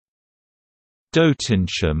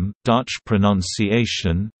Doetinchem, Dutch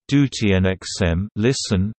pronunciation, Doetinchem,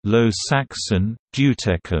 listen, Low Saxon,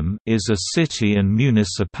 Doetinchem, is a city and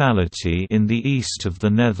municipality in the east of the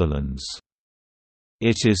Netherlands.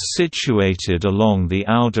 It is situated along the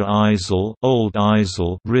Oude IJssel, Old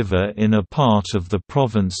IJssel river in a part of the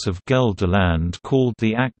province of Gelderland called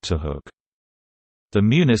the Achterhoek. The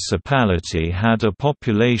municipality had a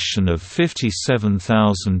population of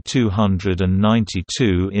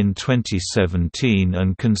 57,292 in 2017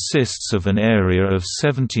 and consists of an area of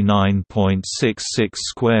 79.66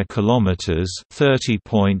 square kilometers,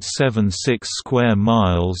 30.76 square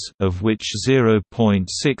miles, of which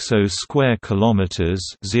 0.60 square kilometers,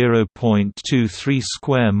 0.23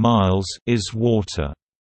 square miles is water.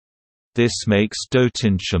 This makes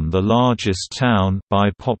Doetinchem the largest town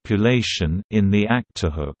by population in the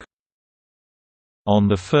Achterhoek. On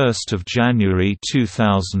 1 January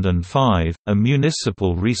 2005, a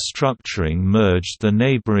municipal restructuring merged the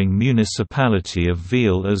neighbouring municipality of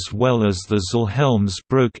Wiel as well as the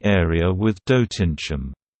Zulhelmsbroek area with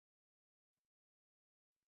Doetinchem.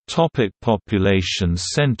 Population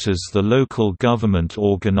centers. The local government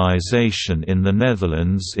organization in the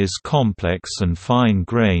Netherlands is complex and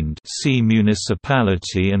fine-grained, see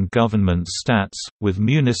municipality and government stats, with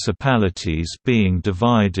municipalities being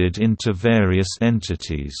divided into various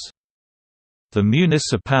entities. The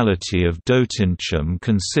municipality of Doetinchem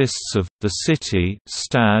consists of, the city,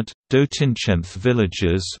 Stad, Doetinchem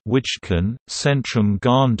villages, Wichken, Centrum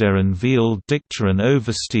Gaanderen Wiel Dichteren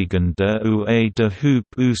Overstegen de Uwe de Hoop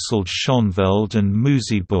Oesel Schonveld and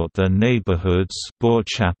Muzieboort. The neighborhoods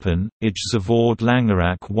Boorchappen, Ijzevoort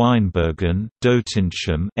Langerak Wijnbergen,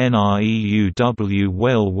 Doetinchem. Neuw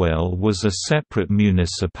Welwel was a separate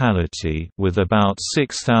municipality, with about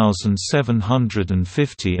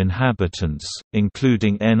 6,750 inhabitants,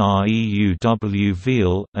 including Neuw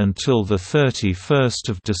Wiel, until 31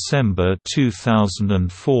 December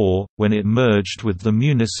 2004, when it merged with the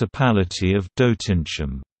municipality of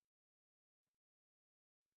Doetinchem.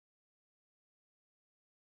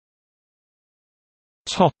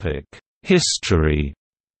 History.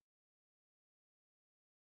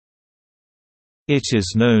 It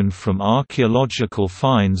is known from archaeological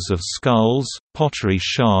finds of skulls, pottery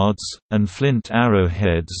shards, and flint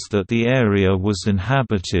arrowheads that the area was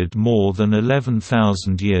inhabited more than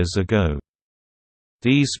 11,000 years ago.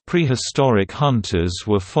 These prehistoric hunters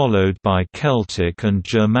were followed by Celtic and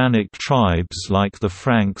Germanic tribes like the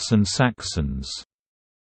Franks and Saxons.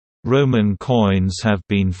 Roman coins have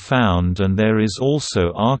been found, and there is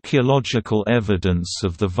also archaeological evidence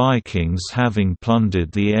of the Vikings having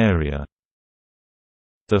plundered the area.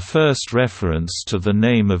 The first reference to the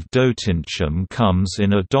name of Doetinchem comes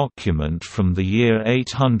in a document from the year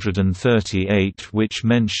 838 which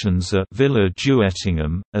mentions a Villa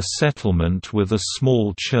Doetinchem, a settlement with a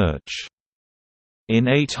small church. In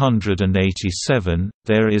 887,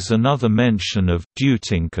 there is another mention of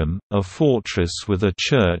Doetinchem, a fortress with a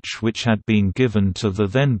church which had been given to the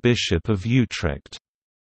then Bishop of Utrecht.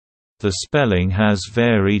 The spelling has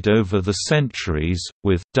varied over the centuries,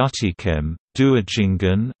 with Doetinchem,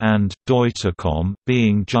 Doetinchem, and Doetinchem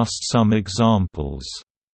being just some examples.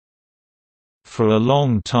 For a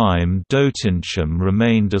long time Doetinchem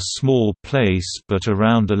remained a small place, but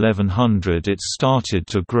around 1100 it started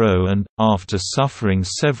to grow and, after suffering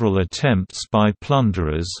several attempts by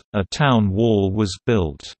plunderers, a town wall was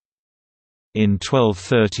built. In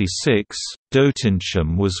 1236,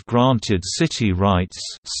 Doetinchem was granted city rights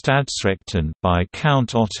by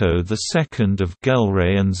Count Otto II of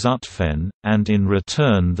Gelre and Zutphen, and in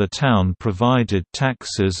return the town provided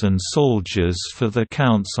taxes and soldiers for the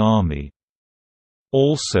Count's army.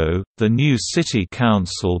 Also, the new city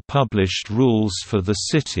council published rules for the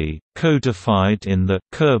city, codified in the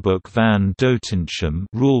Keurboek van Doetinchem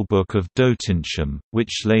Rulebook of Doetinchem,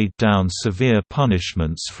 which laid down severe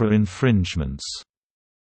punishments for infringements.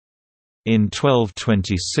 In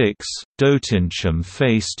 1226, Doetinchem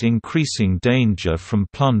faced increasing danger from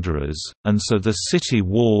plunderers, and so the city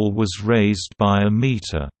wall was raised by a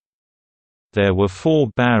metre. There were 4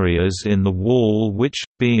 barriers in the wall which,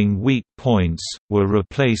 being weak points, were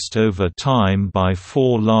replaced over time by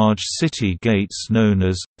 4 large city gates known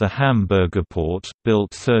as, the Hamburgerpoort,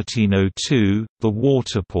 built 1302, the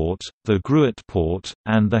Waterpoort, the Gruitpoort,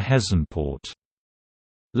 and the Hessenpoort.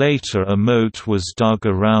 Later a moat was dug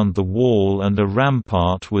around the wall and a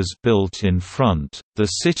rampart was built in front. The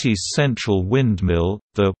city's central windmill,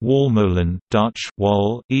 the Walmolen Dutch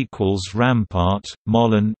wal equals rampart,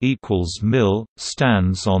 molen equals mill,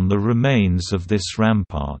 stands on the remains of this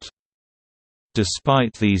rampart.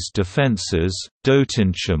 Despite these defences,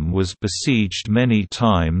 Doetinchem was besieged many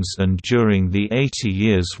times and during the 80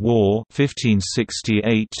 Years' War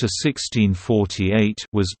 1568–1648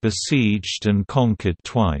 was besieged and conquered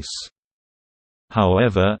twice.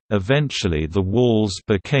 However, eventually the walls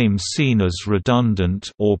became seen as redundant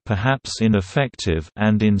or perhaps ineffective,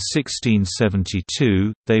 and in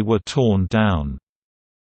 1672, they were torn down.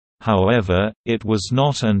 However, it was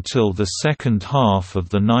not until the second half of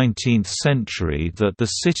the 19th century that the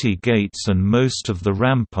city gates and most of the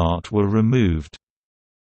rampart were removed.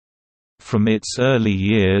 From its early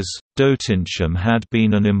years, Doetinchem had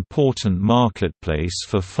been an important marketplace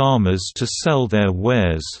for farmers to sell their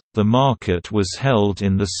wares. The market was held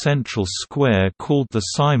in the central square called the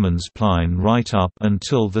Simonsplein right up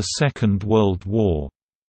until the Second World War.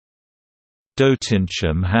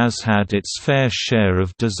 Doetinchem has had its fair share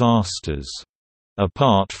of disasters.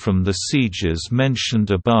 Apart from the sieges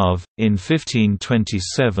mentioned above, in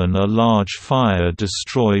 1527 a large fire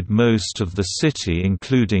destroyed most of the city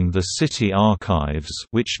including the city archives,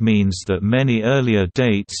 which means that many earlier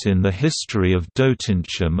dates in the history of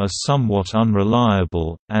Doetinchem are somewhat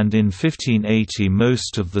unreliable, and in 1580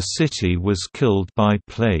 most of the city was killed by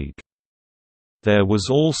plague. There was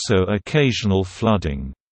also occasional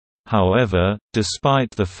flooding. However,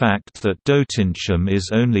 despite the fact that Doetinchem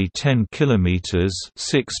is only 10 kilometers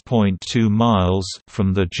 (6.2 miles)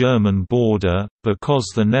 from the German border, because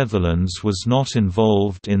the Netherlands was not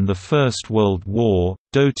involved in the First World War,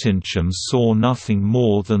 Doetinchem saw nothing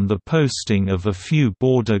more than the posting of a few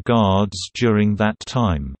border guards during that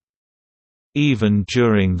time. Even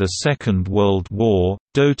during the Second World War,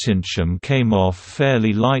 Doetinchem came off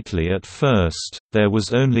fairly lightly at first. There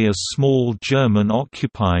was only a small German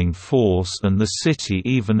occupying force and the city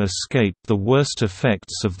even escaped the worst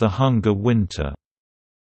effects of the Hunger Winter.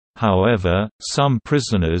 However, some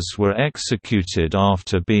prisoners were executed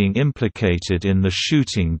after being implicated in the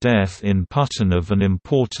shooting death in Putten of an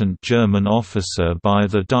important German officer by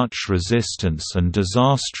the Dutch resistance, and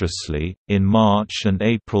disastrously, in March and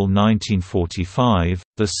April 1945,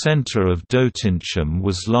 the centre of Doetinchem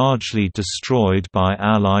was largely destroyed by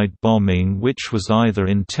Allied bombing, which was either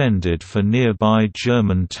intended for nearby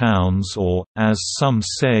German towns or, as some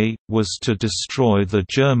say, was to destroy the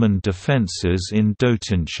German defences in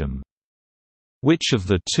Doetinchem. Which of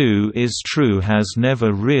the two is true has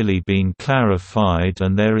never really been clarified,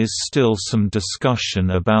 and there is still some discussion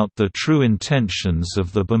about the true intentions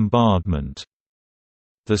of the bombardment.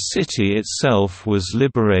 The city itself was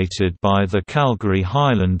liberated by the Calgary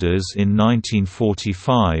Highlanders in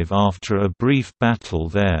 1945 after a brief battle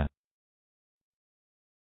there.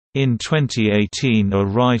 In 2018, a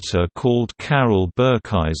writer called Karel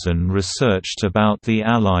Burkeisen researched about the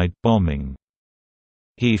Allied bombing.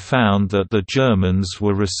 He found that the Germans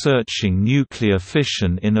were researching nuclear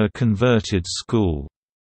fission in a converted school.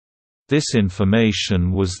 This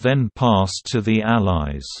information was then passed to the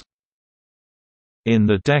Allies. In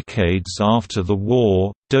the decades after the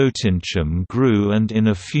war, Doetinchem grew and in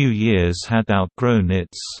a few years had outgrown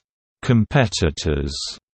its competitors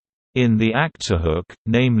in the Achterhoek,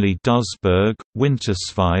 namely Duisburg,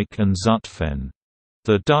 Winterswijk and Zutphen.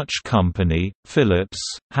 The Dutch company, Philips,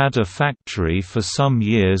 had a factory for some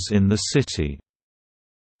years in the city.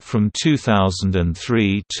 From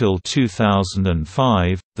 2003 till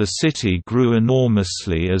 2005, the city grew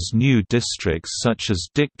enormously as new districts such as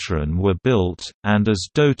Dichteren were built, and as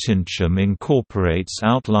Doetinchem incorporates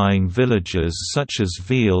outlying villages such as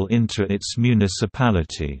Wiel into its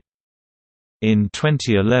municipality. In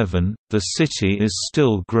 2011, the city is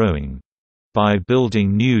still growing. By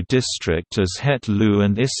building new district as Het Loo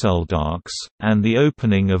and Isseldarks, and the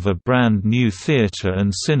opening of a brand new theatre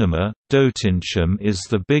and cinema, Doetinchem is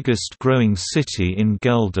the biggest growing city in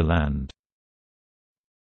Gelderland.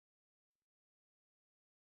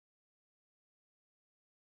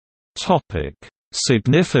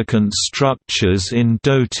 Significant structures in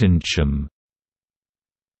Doetinchem.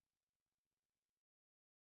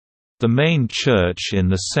 The main church in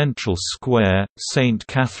the central square, St.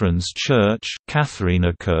 Catherine's Church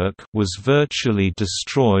was virtually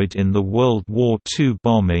destroyed in the World War II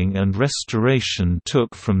bombing, and restoration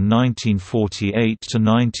took from 1948 to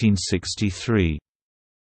 1963.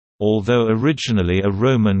 Although originally a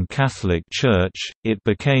Roman Catholic church, it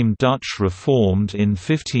became Dutch Reformed in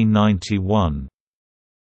 1591.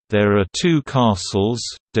 There are two castles,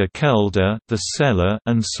 De Kelder, the cellar,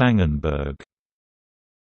 and Sangenberg.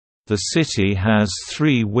 The city has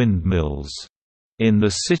 3 windmills. In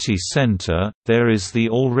the city centre, there is the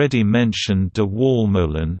already mentioned De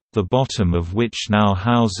Walmolen, the bottom of which now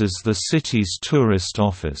houses the city's tourist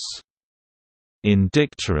office. In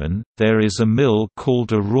Dichterin, there is a mill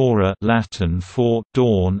called Aurora, Latin for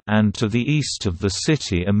dawn, and to the east of the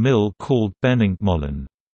city a mill called Benninkmolen.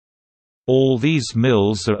 All these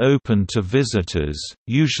mills are open to visitors,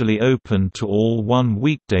 usually open to all one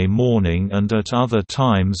weekday morning and at other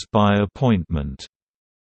times by appointment.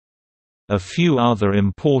 A few other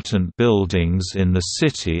important buildings in the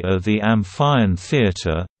city are the Amphion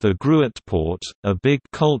Theatre, the Gruitpoort, a big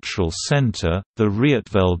cultural centre, the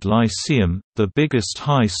Rietveld Lyceum, the biggest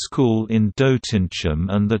high school in Doetinchem,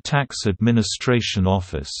 and the tax administration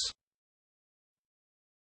office.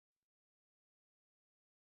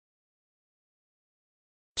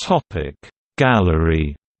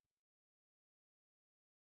 Gallery.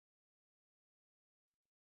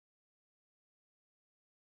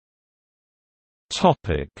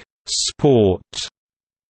 Sport.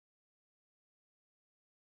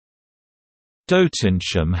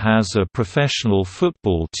 Doetinchem has a professional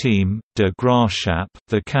football team, De Graafschap,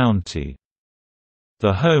 the county.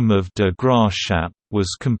 The home of De Graafschap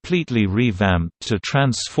was completely revamped to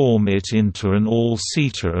transform it into an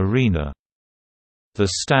all-seater arena. The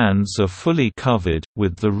stands are fully covered,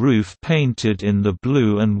 with the roof painted in the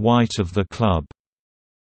blue and white of the club.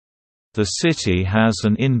 The city has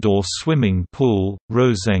an indoor swimming pool,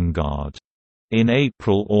 Rosengard. In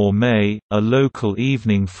April or May, a local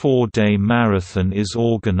evening 4-day marathon is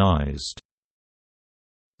organized.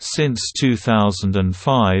 Since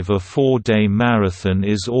 2005 a 4-day marathon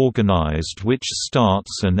is organized which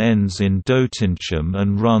starts and ends in Doetinchem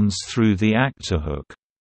and runs through the Achterhoek.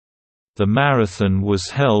 The marathon was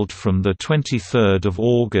held from 23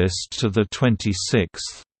 August to 26.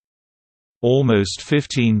 Almost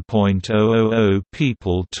 15,000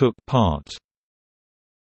 people took part.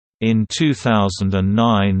 In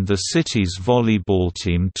 2009 the city's volleyball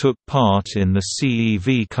team took part in the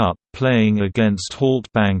CEV Cup playing against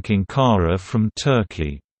Halkbank Ankara from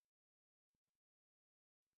Turkey.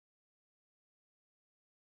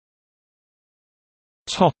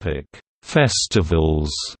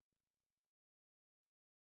 Festivals.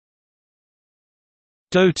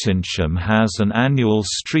 Doetinchem has an annual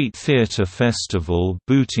street theatre festival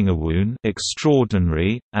Boetingewone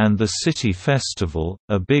Extraordinary, and the City Festival,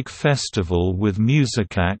 a big festival with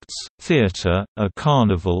music acts, theatre, a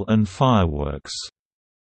carnival and fireworks.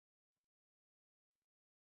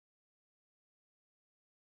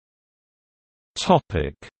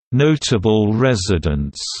 Notable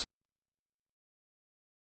residents.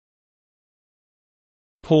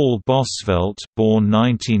 Paul Bosvelt, born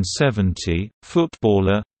 1970,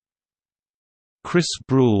 footballer. Chris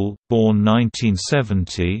Brule, born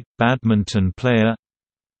 1970, badminton player.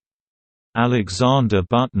 Alexander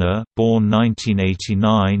Butner, born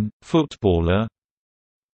 1989, footballer.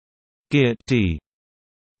 Geert D.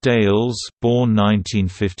 Dales, born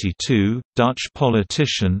 1952, Dutch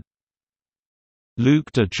politician. Luc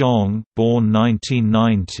de Jong, born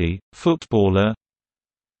 1990, footballer.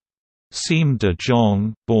 Siem de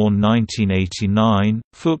Jong, born 1989,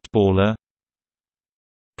 footballer.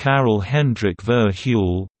 Karel Hendrik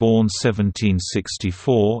Verheuvel, born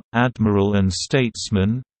 1764, admiral and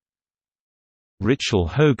statesman. Richel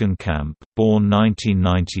Hogenkamp, born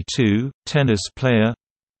 1992, tennis player.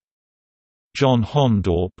 John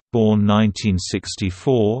Hondorp, born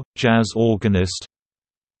 1964, jazz organist.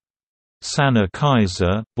 Sanne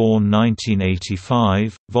Kaiser, born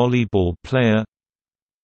 1985, volleyball player.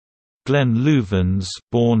 Glenn Louvens,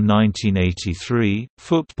 born 1983,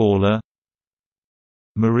 footballer.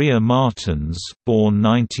 Maria Martens, born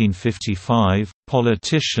 1955,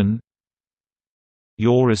 politician.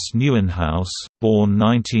 Joris Nieuwenhuis, born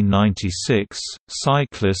 1996,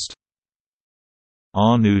 cyclist.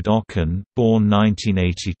 Arnoud Okken, born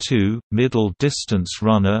 1982, middle distance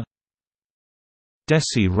runner.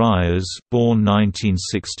 Desi Reyes, born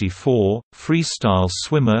 1964, freestyle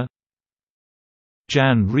swimmer.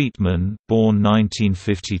 Jan Rietman, born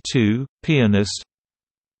 1952, pianist.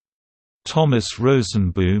 Thomas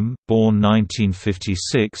Rosenboom, born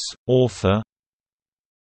 1956, author.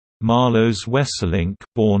 Marloes Wesselink,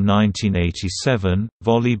 born 1987,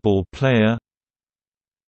 volleyball player.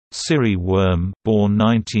 Siri Worm, born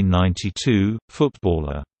 1992,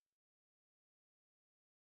 footballer.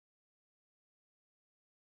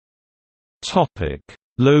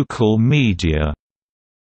 Local media.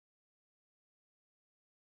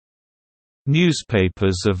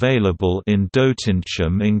 Newspapers available in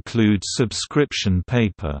Doetinchem include subscription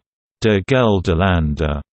paper, De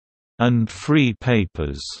Gelderlander, and free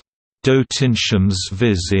papers, Doetinchem's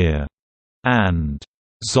Vizier, and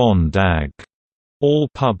Zondag, all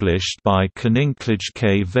published by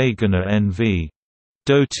Koninklijke Wegener NV.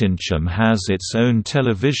 Doetinchem has its own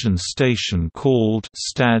television station called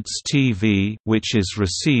Stads TV, which is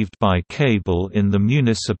received by cable in the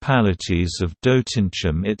municipalities of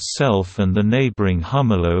Doetinchem itself and the neighbouring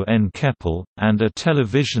Hummelo en Keppel, and a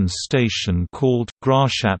television station called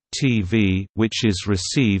Graafschap TV, which is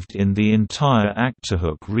received in the entire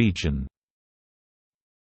Achterhoek region.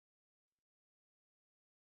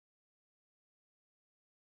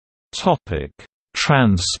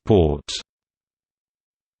 Transport.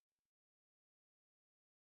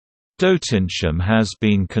 Doetinchem has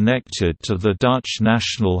been connected to the Dutch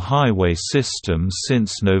national highway system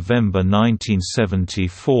since November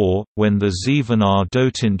 1974, when the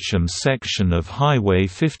Zevenaar-Doetinchem section of Highway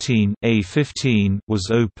 15 A15 was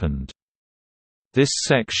opened. This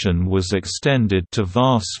section was extended to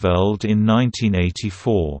Varsveld in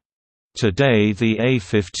 1984. Today the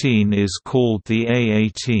A15 is called the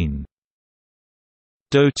A18.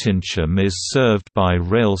 Doetinchem is served by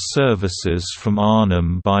rail services from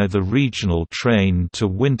Arnhem by the regional train to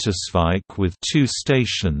Winterswijk with 2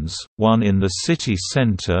 stations, one in the city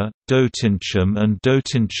centre, Doetinchem, and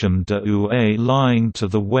Doetinchem de Uwe lying to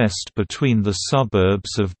the west between the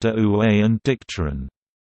suburbs of de Uwe and Dichteren.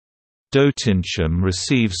 Doetinchem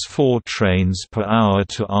receives 4 trains per hour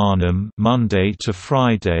to Arnhem Monday to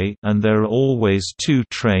Friday, and there are always 2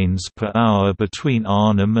 trains per hour between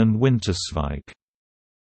Arnhem and Winterswijk.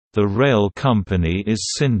 The rail company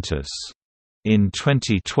is Sintus. In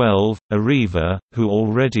 2012, Arriva, who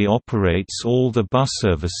already operates all the bus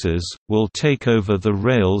services, will take over the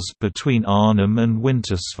rails between Arnhem and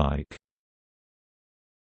Winterswijk.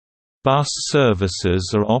 Bus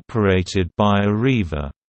services are operated by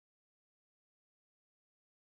Arriva.